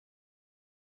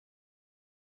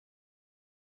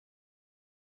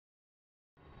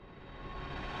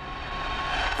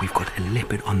We've got a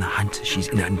leopard on the hunt. She's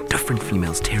in a different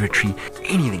female's territory.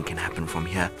 Anything can happen from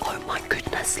here. Oh my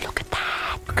goodness, look at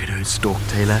that. Look at her stalk,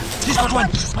 Tayla. She's got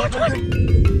one.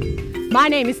 My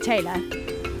name is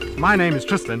Tayla. My name is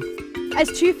Tristan.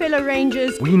 As two fellow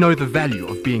rangers, We know the value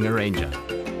of being a ranger.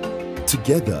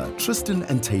 Together, Tristan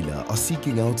and Tayla are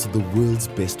seeking out the world's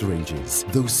best rangers,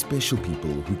 those special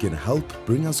people who can help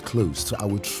bring us close to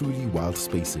our truly wild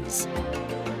spaces.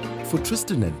 For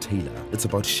Tristan and Tayla, it's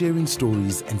about sharing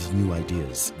stories and new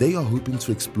ideas. They are hoping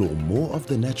to explore more of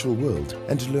the natural world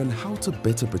and learn how to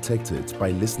better protect it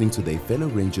by listening to their fellow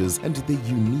rangers and their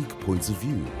unique points of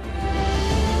view.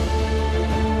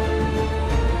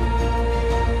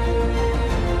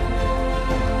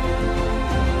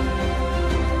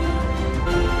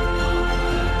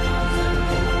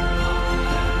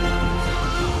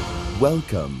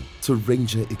 Welcome to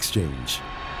Ranger Exchange.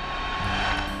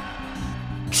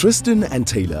 Tristan and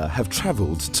Tayla have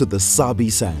traveled to the Sabi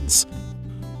Sands,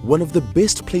 one of the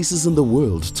best places in the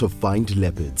world to find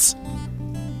leopards.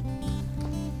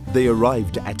 They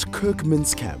arrived at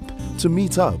Kirkman's camp to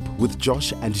meet up with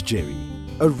Josh and Jerry,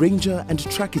 a ranger and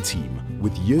tracker team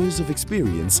with years of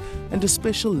experience and a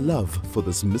special love for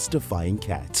this mystifying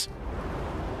cat.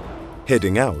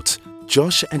 Heading out,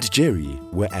 Josh and Jerry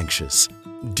were anxious.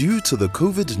 Due to the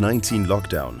COVID-19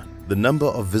 lockdown, the number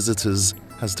of visitors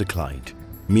has declined,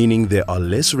 meaning there are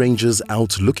less rangers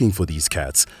out looking for these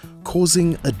cats,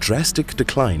 causing a drastic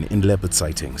decline in leopard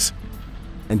sightings.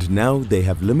 And now they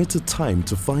have limited time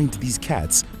to find these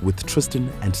cats with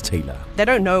Tristan and Tayla. they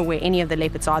don't know where any of the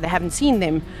leopards are. They haven't seen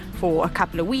them for a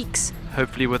couple of weeks.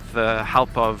 Hopefully with the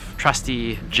help of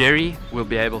trusty Jerry, we'll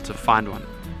be able to find one.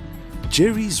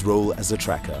 Jerry's role as a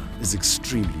tracker is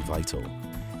extremely vital.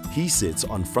 He sits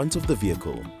on front of the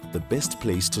vehicle, the best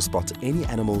place to spot any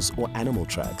animals or animal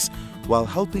tracks, while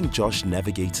helping Josh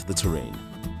navigate the terrain.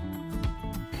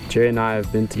 Jerry and I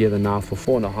have been together now for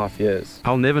 4.5 years.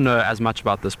 I'll never know as much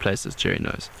about this place as Jerry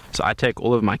knows. So I take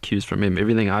all of my cues from him.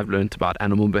 Everything I've learned about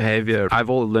animal behavior, I've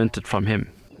all learned it from him.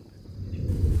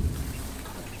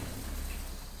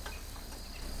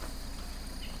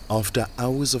 After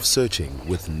hours of searching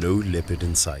with no leopard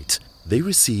in sight, they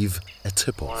receive a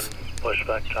tip-off.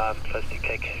 Bushback drive close to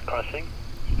Cake Crossing.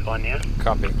 One here.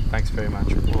 Copy. Thanks very much.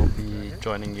 We'll be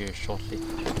joining you shortly.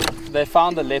 They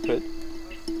found the leopard.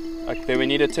 Okay, we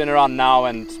need to turn around now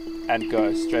and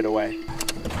go straight away.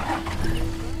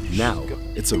 Now,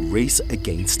 it's a race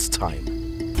against time.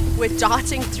 We're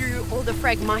darting through all the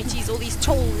phragmites, all these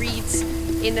tall reeds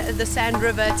in the Sand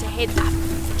River to head up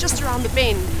just around the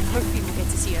bend. Hopefully we'll get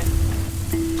to see her.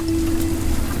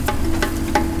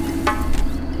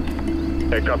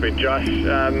 Hey, copy, Josh.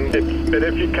 It's better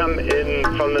if you come in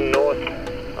from the north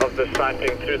of the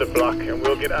sighting through the block and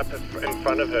we'll get up in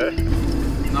front of her.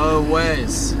 No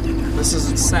ways. This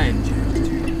is insane.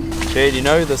 Jerry, do you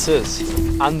know who this is?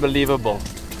 Unbelievable.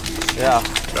 Yeah.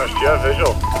 Josh, do you have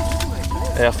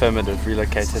visual? Affirmative.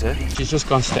 Relocated her. She's just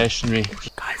gone stationary.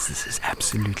 Guys, this is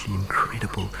absolutely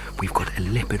incredible. We've got a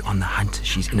leopard on the hunt.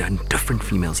 She's in a different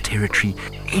female's territory.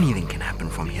 Anything can happen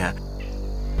from here.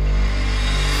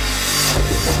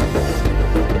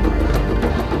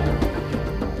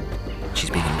 She's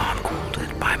being alarm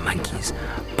called by monkeys,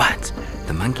 but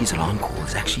the monkeys' alarm call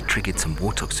has actually triggered some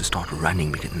warthogs to start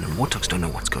running, because the warthogs don't know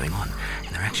what's going on,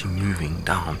 and they're actually moving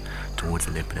down towards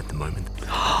the leopard at the moment.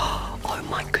 Oh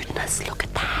my goodness, look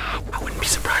at that. I wouldn't be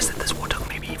surprised that this warthog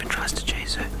maybe even tries to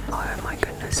chase her. Oh my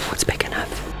goodness, what's big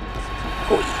enough?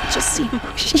 Oh, you just see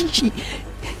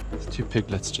There's 2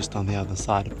 piglets just on the other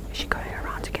side. Is she going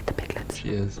around to get the piglets? She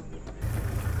is.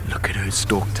 Look at her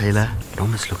stalk, Tayla. It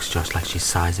almost looks just like she's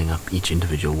sizing up each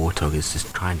individual warthog, is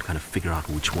just trying to kind of figure out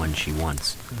which one she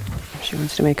wants. If she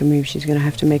wants to make a move, she's going to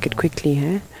have to make it quickly,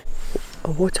 huh?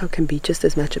 A warthog can be just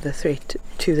as much of a threat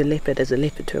to the leopard as a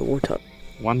leopard to a warthog.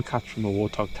 One cut from a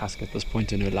warthog tusk at this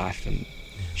point in her life and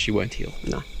she won't heal.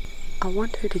 No. I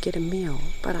want her to get a meal,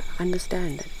 but I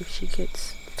understand that if she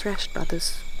gets thrashed by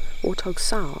this warthog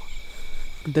sow,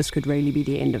 this could really be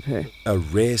the end of her. A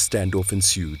rare standoff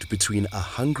ensued between a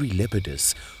hungry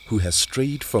leopardess who has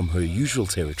strayed from her usual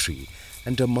territory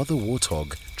and a mother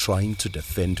warthog trying to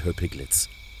defend her piglets.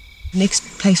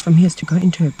 Next place from here is to go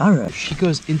into her burrow. If she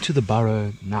goes into the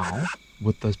burrow now,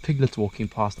 with those piglets walking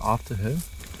past after her,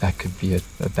 that could be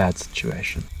a bad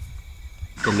situation.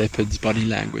 The leopard's body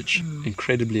language,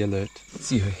 incredibly alert.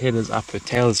 See, her head is up, her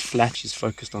tail is flat, she's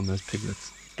focused on those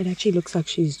piglets. It actually looks like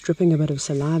she's dripping a bit of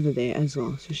saliva there as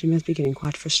well, so she must be getting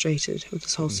quite frustrated with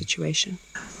this whole situation.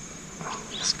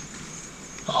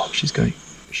 Oh, she's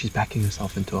backing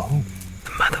herself into a hole.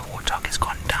 The mother warthog has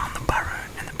gone down the burrow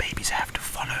and the babies have to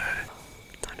follow her.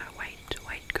 Oh no, wait,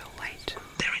 girl, wait.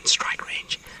 They're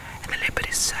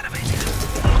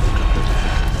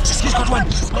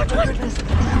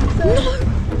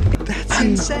That's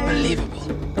insane.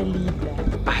 Unbelievable. Believe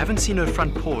that. I haven't seen her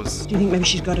front paws. Do you think maybe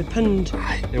she's got it pinned?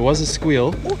 There was a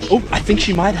squeal. Oh, I think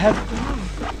she might have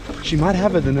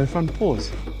it in her front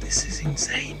paws. This is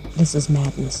insane. This is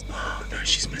madness. Oh, no,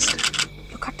 she's missed it.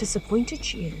 Look how disappointed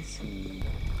she is.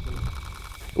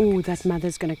 Oh, that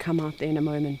mother's going to come out there in a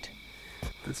moment.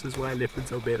 This is why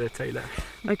leopards are better, Tayla.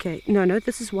 Okay, no,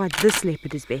 this is why this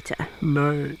leopard is better.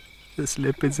 No, this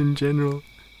leopards in general.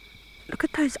 Look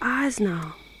at those eyes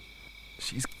now.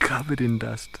 She's covered in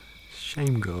dust.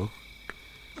 Shame, girl.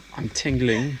 I'm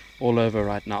tingling all over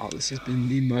right now. This has been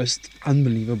the most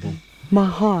unbelievable. My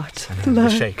heart. The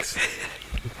shakes.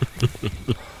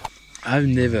 I've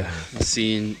never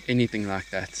seen anything like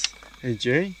that. Hey,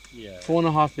 Jerry? Yeah.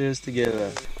 4.5 years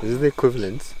together. This is the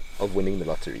equivalent of winning the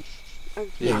lottery.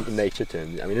 In nature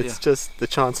terms. I mean, it's just the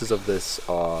chances of this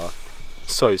are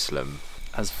so slim.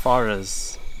 As far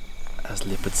as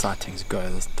leopard sightings go,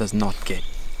 this does not get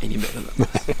any better than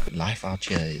this. Life out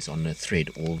here is on a thread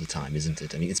all the time, isn't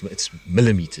it? I mean, it's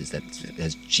millimeters that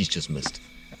she's just missed.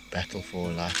 A battle for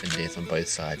life and death on both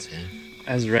sides here.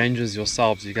 As rangers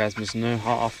yourselves, you guys must know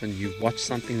how often you watch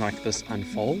something like this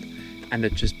unfold and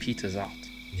it just peters out.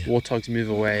 Yeah. Warthogs move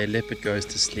away, leopard goes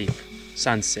to sleep,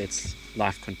 sun sets,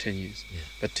 life continues. Yeah.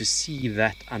 But to see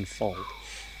that unfold,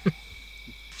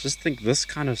 just think this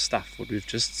kind of stuff, what we've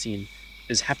just seen,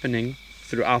 is happening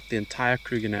throughout the entire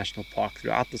Kruger National Park,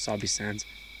 throughout the Sabi Sands,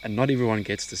 and not everyone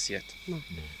gets to see it. No.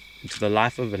 Into the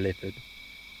life of a leopard,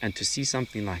 and to see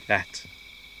something like that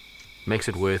makes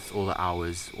it worth all the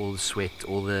hours, all the sweat,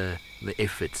 all the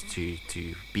effort to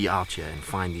be out here and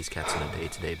find these cats on a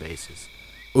day-to-day basis.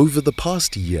 Over the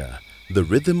past year, the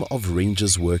rhythm of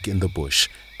rangers' work in the bush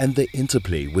and their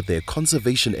interplay with their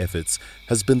conservation efforts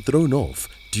has been thrown off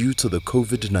due to the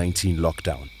COVID-19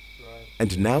 lockdown.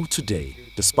 And now today,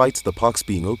 despite the parks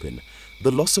being open,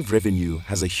 the loss of revenue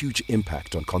has a huge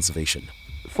impact on conservation.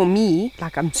 For me,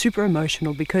 I'm super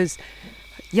emotional because,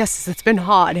 yes, it's been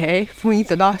hard, hey, for me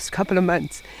the last couple of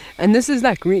months. And this has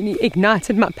really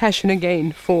ignited my passion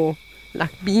again for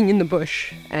being in the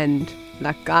bush and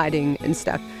guiding and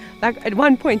stuff. At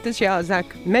one point this year I was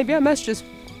maybe I must just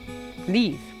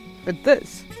leave. But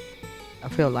this, I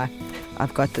feel like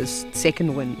I've got this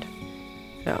second wind.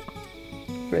 Yeah,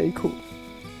 very cool.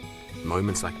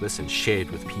 Moments like this and shared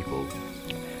with people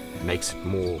makes it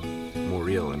more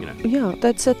real, Yeah,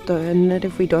 that's it though, and that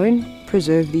if we don't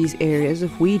preserve these areas,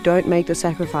 if we don't make the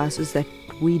sacrifices that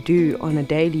we do on a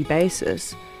daily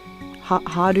basis,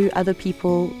 how do other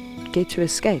people get to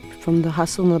escape from the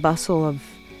hustle and the bustle of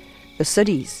the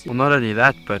cities? Well, not only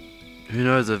that, but who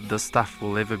knows if this stuff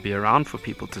will ever be around for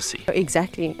people to see.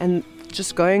 Exactly, and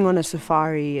just going on a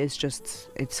safari is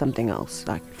it's something else.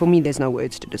 For me, there's no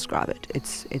words to describe it.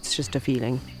 It's just a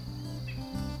feeling.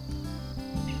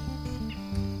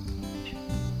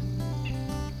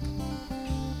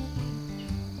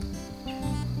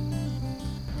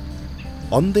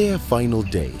 On their final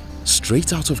day,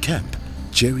 straight out of camp,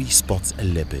 Jerry spots a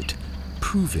leopard,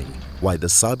 proving why the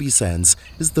Sabi Sands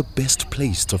is the best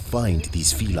place to find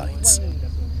these felines.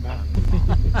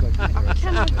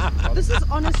 This is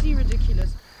honestly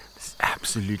ridiculous. This is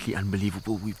absolutely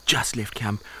unbelievable. We've just left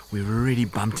camp. We've already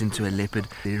bumped into a leopard.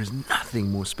 There is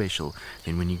nothing more special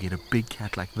than when you get a big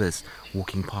cat like this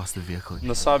walking past the vehicle.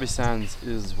 The Sabi Sands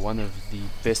is one of the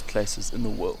best places in the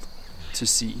world to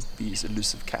see these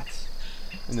elusive cats.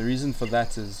 And the reason for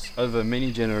that is, over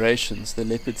many generations, the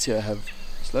leopards here have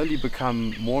slowly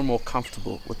become more and more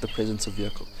comfortable with the presence of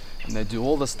vehicles. And they do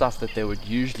all the stuff that they would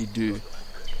usually do,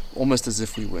 almost as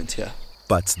if we weren't here.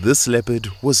 But this leopard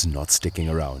was not sticking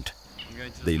around.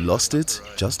 They lost it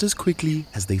just as quickly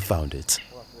as they found it.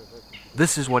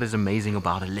 This is what is amazing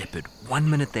about a leopard. 1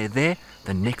 minute they're there,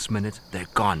 the next minute they're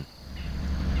gone.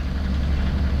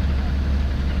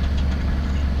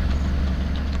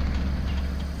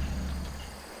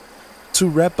 To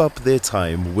wrap up their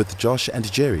time with Josh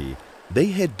and Jerry, they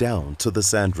head down to the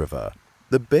Sand River,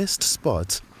 the best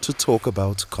spot to talk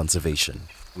about conservation.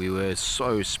 We were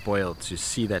so spoiled to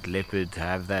see that leopard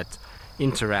have that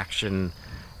interaction,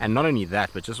 and not only that,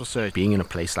 but just also being in a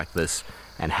place like this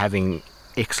and having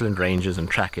excellent rangers and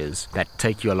trackers that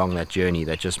take you along that journey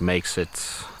that just makes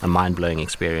it a mind-blowing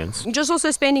experience. Just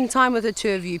also spending time with the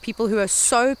two of you, people who are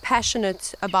so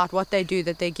passionate about what they do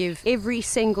that they give every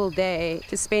single day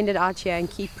to spend it out here and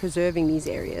keep preserving these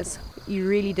areas. You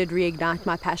really did reignite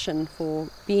my passion for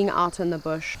being out in the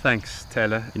bush. Thanks,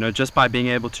 Tayla. Just by being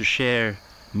able to share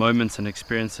moments and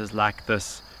experiences like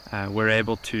this we're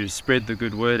able to spread the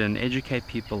good word and educate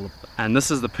people. And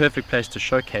this is the perfect place to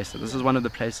showcase it. This is one of the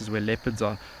places where leopards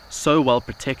are so well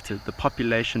protected. The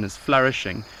population is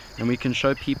flourishing, and we can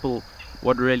show people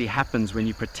what really happens when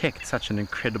you protect such an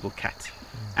incredible cat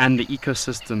and the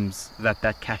ecosystems that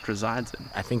that cat resides in.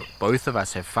 I think both of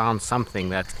us have found something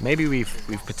that maybe we've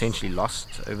potentially lost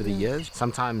over the years.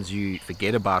 Sometimes you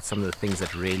forget about some of the things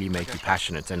that really make you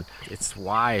passionate, and it's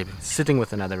why sitting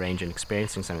with another ranger and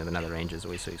experiencing something with another ranger is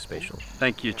always so special.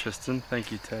 Thank you, Tristan.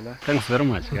 Thank you, Tayla. Thanks very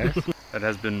much, guys. It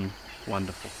has been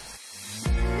wonderful.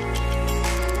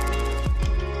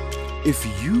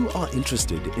 If you are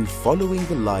interested in following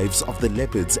the lives of the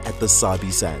leopards at the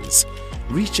Sabi Sands,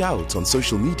 reach out on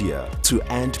social media to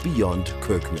And Beyond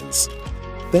Kirkman's.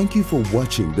 Thank you for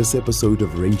watching this episode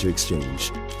of Ranger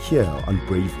Exchange here on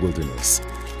Brave Wilderness.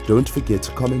 Don't forget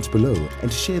to comment below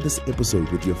and share this episode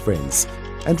with your friends.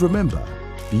 And remember,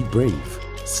 be brave,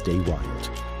 stay wild.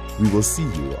 We will see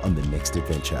you on the next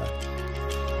adventure.